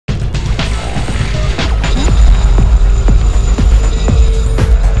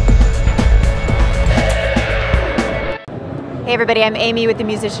Hey everybody, I'm Amy with the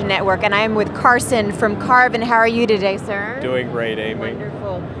Musician Network, and I'm with Carson from Carvin. How are you today, sir? Doing great, Amy.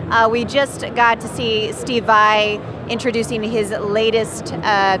 Wonderful. We just got to see Steve Vai introducing his latest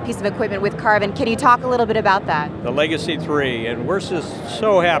piece of equipment with Carvin. Can you talk a little bit about that? The Legacy 3, and we're just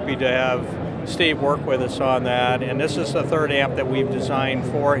so happy to have Steve work with us on that, and this is the third amp that we've designed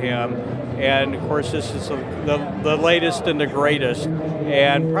for him, and of course this is the latest and the greatest,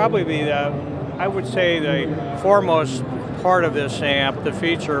 and probably I would say the foremost part of this amp, the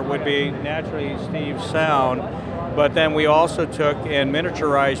feature, would be naturally Steve's sound, but then we also took and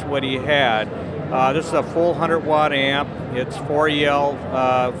miniaturized what he had. This is a full 100-watt amp. It's 4 EL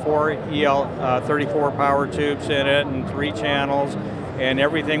 34 power tubes in it and 3 channels, and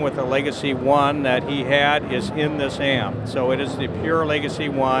everything with the Legacy 1 that he had is in this amp. So it is the pure Legacy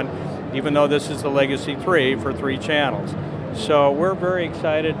 1, even though this is the Legacy 3 for 3 channels. So we're very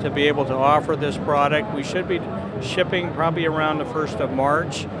excited to be able to offer this product. We should be shipping probably around the 1st of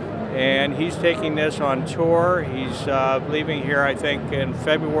March, and he's taking this on tour. He's leaving here, I think, in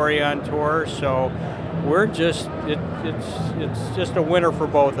February on tour. So we're just, it's just a winner for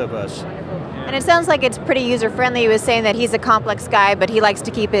both of us. And it sounds like it's pretty user-friendly. He was saying that he's a complex guy, but he likes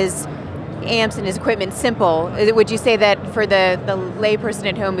to keep his amps and his equipment simple. Would you say that for the layperson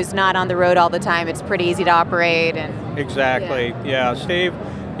at home who's not on the road all the time, it's pretty easy to operate? And exactly, yeah. Steve,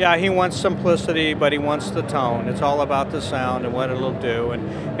 yeah, he wants simplicity, but he wants the tone. It's all about the sound and what it'll do.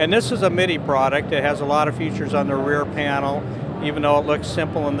 And this is a MIDI product. It has a lot of features on the rear panel, even though it looks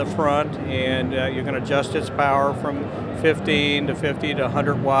simple in the front, and you can adjust its power from 15 to 50 to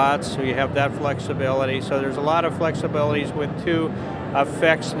 100 watts, so you have that flexibility. So there's a lot of flexibilities with 2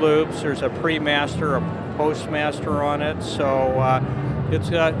 effects loops. There's a pre-master, a post-master on it, so it's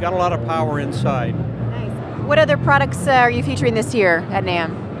got a lot of power inside. Nice. What other products are you featuring this year at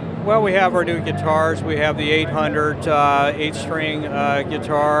NAMM? Well, we have our new guitars. We have the 800 8-string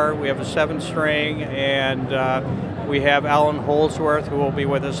guitar. We have a 7-string, and we have Alan Holdsworth, who will be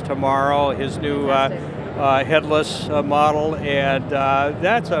with us tomorrow, his new headless model, and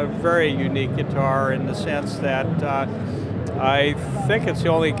that's a very unique guitar in the sense that I think it's the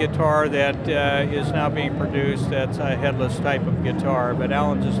only guitar that is now being produced that's a headless type of guitar, but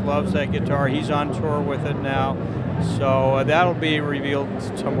Alan just loves that guitar. He's on tour with it now, so that'll be revealed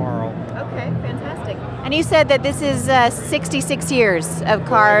tomorrow. Okay, fantastic. And you said that this is 66 years of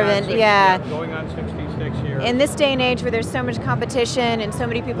Carvin. Yeah. Going on 66 years. In this day and age where there's so much competition and so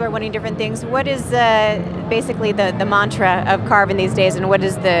many people are wanting different things, what is basically the mantra of Carvin these days, and what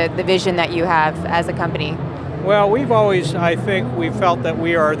is the vision that you have as a company? Well, we've always, I think, we felt that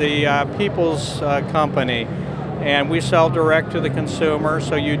we are the people's company, and we sell direct to the consumer,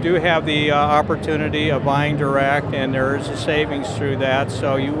 so you do have the opportunity of buying direct, and there is a savings through that,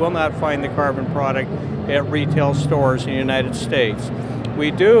 so you will not find the Carvin product at retail stores in the United States. We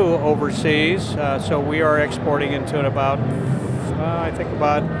do overseas, so we are exporting into about, I think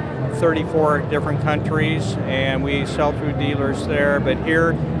about 34 different countries, and we sell through dealers there, but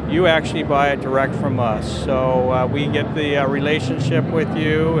here you actually buy it direct from us. So we get the relationship with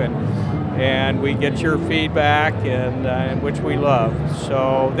you, and we get your feedback, and which we love.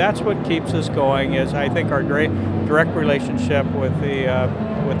 So that's what keeps us going, is I think our direct relationship with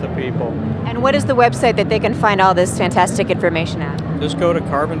the people. And what is the website that they can find all this fantastic information at? Just go to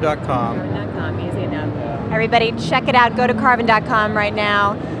carvin.com. Carvin.com, easy enough. Everybody, check it out. Go to carvin.com right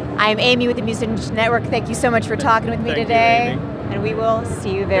now. I'm Amy with the Musician Network. Thank you so much for talking with me today. You, Amy. And we will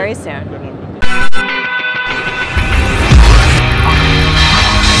see you very soon. Good luck with you.